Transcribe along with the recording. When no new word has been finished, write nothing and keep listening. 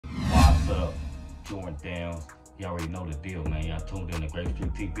Jordan Downs. You already know the deal, man. Y'all tuned in to Grape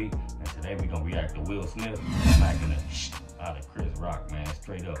Street TV, and today we gonna react to Will Smith smacking the shit out of Chris Rock, man.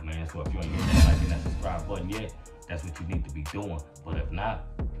 Straight up, man. So if you ain't hit that like and that subscribe button yet, that's what you need to be doing. But if not,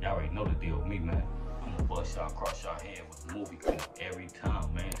 y'all already know the deal with me, man. I'm gonna bust y'all across y'all head with a movie clip every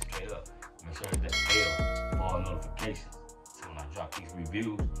time, man. Straight up. Make sure hit that bell for all notifications. So when I drop these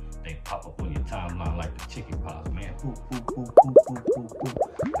reviews, they pop up on your timeline like the chicken pops, man. Boop, boop, boop, boop, boop, boop, boop.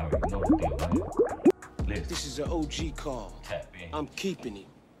 I already know the deal, man. Listen. This is an OG call. Tap in. I'm keeping it.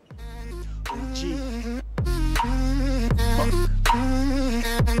 OG.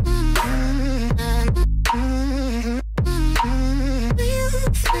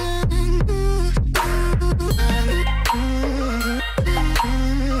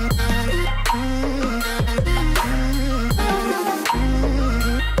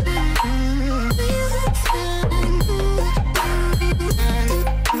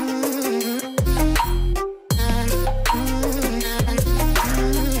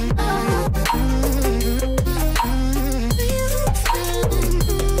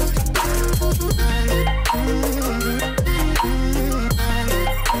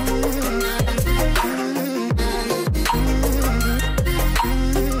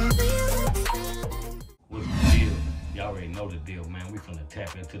 We finna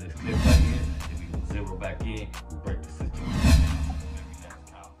tap into this clip right here. If we can zero back in, we break the situation. Maybe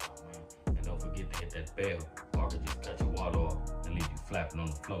next countdown, man. And don't forget to hit that bell, or I could just cut your water off and leave you flapping on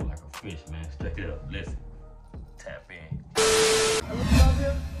the floor like a fish, man. Straight up, listen. Tap in. I love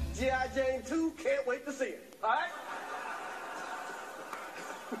you. G.I. Jane 2, can't wait to see it. All right?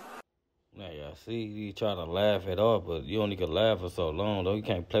 Now, y'all see, you try to laugh it off, but you only can laugh for so long, though. You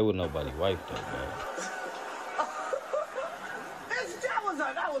can't play with nobody's wife, though, man.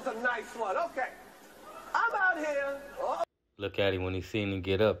 That was a nice one. Okay. I'm out here. Oh. Look at him when he seen him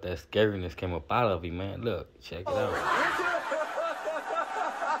get up. That scariness came up out of him, man. Look, check it out.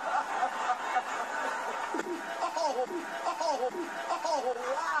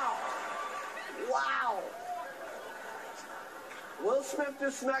 Wow. Will Smith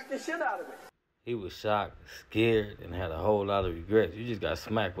just smacked the shit out of me. He was shocked, scared, and had a whole lot of regrets. You just got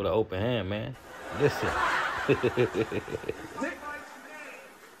smacked with an open hand, man. Listen.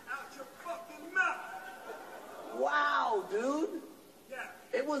 Wow, dude. Yeah.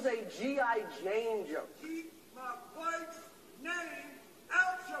 It was a G.I. Jane joke. Keep my wife's name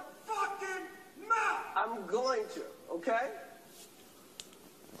out your fucking mouth. I'm going to, okay?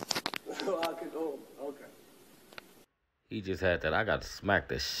 Okay. He just had that I got to smack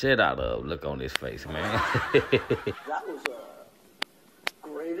the shit out of look on his face, man. That was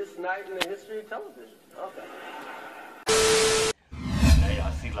greatest night in the history of television. Okay. Hey,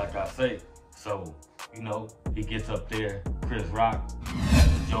 I see, like I say, so, you know, he gets up there, Chris Rock, has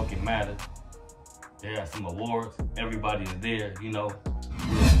a joking matter. They have some awards. Everybody is there, you know.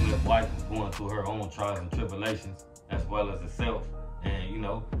 Will Smith's wife is going through her own trials and tribulations, as well as herself. And, you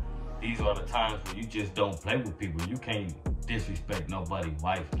know, these are the times where you just don't play with people. You can't disrespect nobody's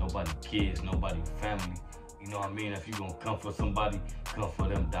wife, nobody's kids, nobody's family. You know what I mean? If you're going to come for somebody, come for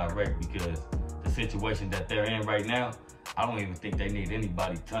them direct, because the situation that they're in right now, I don't even think they need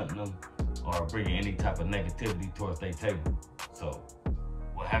anybody taunting them or bringing any type of negativity towards their table. So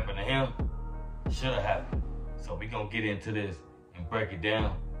what happened to him should have happened. So we're going to get into this and break it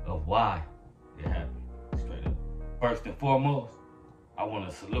down of why it happened, straight up. First and foremost, I want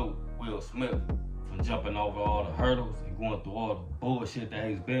to salute Will Smith for jumping over all the hurdles and going through all the bullshit that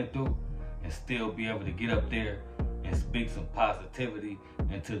he's been through and still be able to get up there and speak some positivity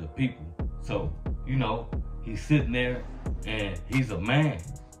into the people. So, you know, he's sitting there and he's a man.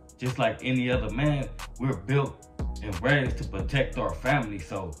 Just like any other man, we're built and raised to protect our family.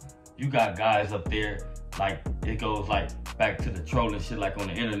 So you got guys up there, like it goes like back to the trolling shit like on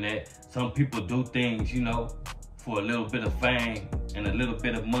the internet. Some people do things, you know, for a little bit of fame and a little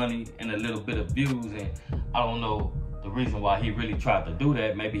bit of money and a little bit of views. And I don't know the reason why he really tried to do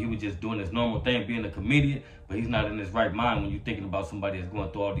that. Maybe he was just doing his normal thing, being a comedian, but he's not in his right mind when you're thinking about somebody that's going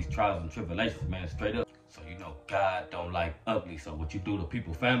through all these trials and tribulations, man, straight up. So, you know, God don't like ugly. So what you do to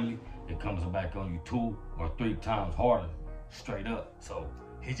people's family, it comes back on you 2 or 3 times harder, straight up. So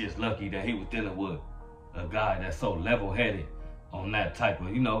he's just lucky that he was dealing with a guy that's so level-headed on that type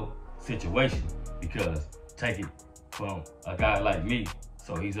of, you know, situation. Because take it from a guy like me,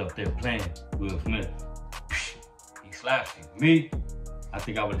 so he's up there playing Will Smith. He slaps you. Me, I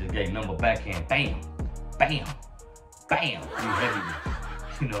think I would just gave number backhand. Bam, bam, bam. He heavy.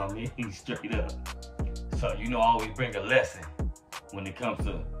 You know what I mean? He's straight up. So, you know, I always bring a lesson when it comes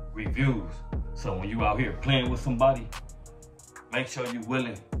to reviews. So when you out here playing with somebody, make sure you're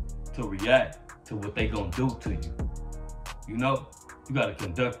willing to react to what they gonna do to you. You know, you gotta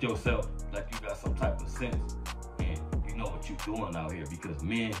conduct yourself like you got some type of sense and you know what you doing out here, because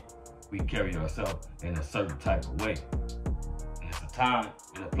men, we carry ourselves in a certain type of way. And it's a time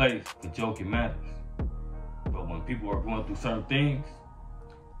and a place for joking matters. But when people are going through certain things,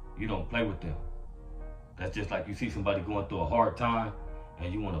 you don't play with them. That's just like you see somebody going through a hard time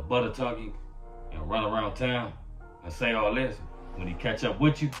and you want to butter tongue him and run around town and say all this. When he catch up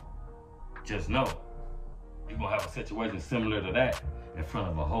with you, just know you're gonna have a situation similar to that in front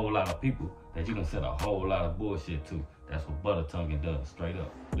of a whole lot of people that you can set a whole lot of bullshit to. That's what butter tonguing does, straight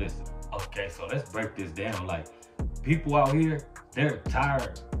up. Listen, okay, so let's break this down. Like, people out here, they're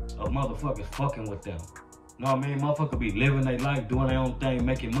tired of motherfuckers fucking with them. You know what I mean? Motherfucker be living their life, doing their own thing,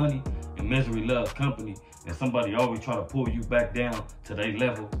 making money, and misery loves company. And somebody always try to pull you back down to their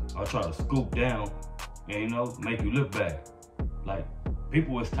level or try to scoop down and, you know, make you look bad. Like,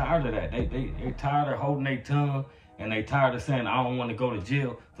 people is tired of that. They tired of holding their tongue, and they tired of saying, I don't want to go to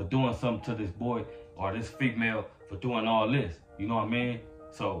jail for doing something to this boy or this female for doing all this. You know what I mean?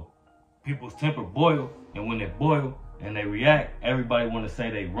 So people's temper boil, and when they boil and they react, everybody want to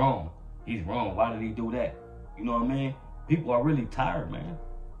say they wrong. He's wrong. Why did he do that? You know what I mean? People are really tired, man.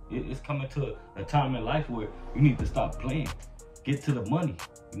 It's coming to a time in life where you need to stop playing. Get to the money.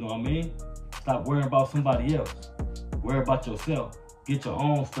 You know what I mean? Stop worrying about somebody else. Worry about yourself. Get your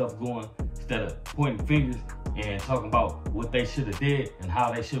own stuff going instead of pointing fingers and talking about what they should have did and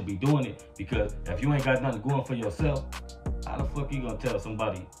how they should be doing it. Because if you ain't got nothing going for yourself, how the fuck you gonna tell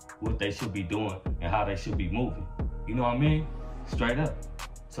somebody what they should be doing and how they should be moving? You know what I mean? Straight up.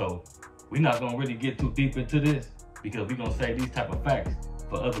 So we're not gonna really get too deep into this because we're gonna say these type of facts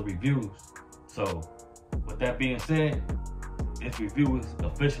for other reviews. So with that being said, this review is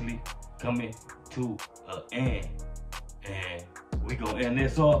officially coming to an end. And we gonna end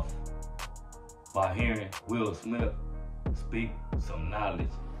this off by hearing Will Smith speak some knowledge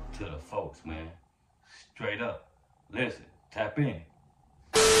to the folks, man. Straight up. Listen, tap in.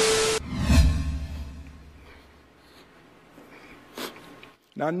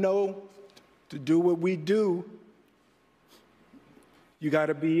 Now, know to do what we do, you got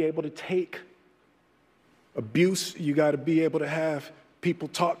to be able to take abuse. You got to be able to have people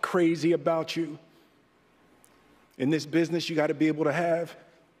talk crazy about you. In this business, you got to be able to have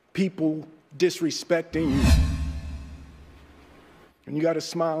people disrespecting you. And you got to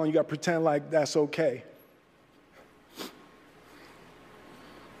smile and you got to pretend like that's okay.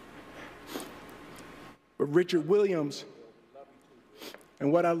 But Richard Williams,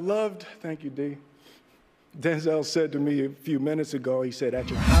 and what I loved, thank you, D. Denzel said to me a few minutes ago, he said, at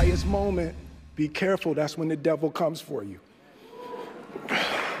your highest moment, be careful, that's when the devil comes for you.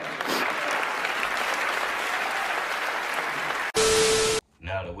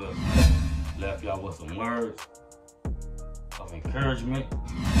 Now that Will left y'all with some words of encouragement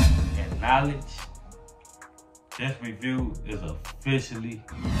and knowledge, this review is officially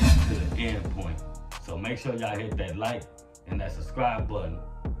to the end point. So make sure y'all hit that like and that subscribe button.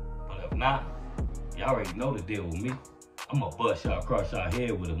 But if not, y'all already know the deal with me. I'm gonna bust y'all across y'all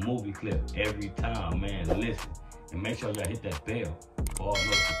head with a movie clip every time, man. Listen, and make sure y'all hit that bell for all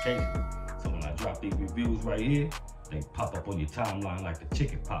notifications. So when I drop these reviews right here, they pop up on your timeline like the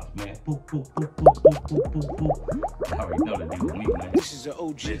chicken pops, man. Boop, boop, boop, boop, boop, boop, boop, boop. You already know the deal with me, man. This is an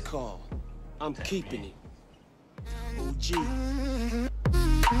OG Listen. call. I'm keeping it. OG.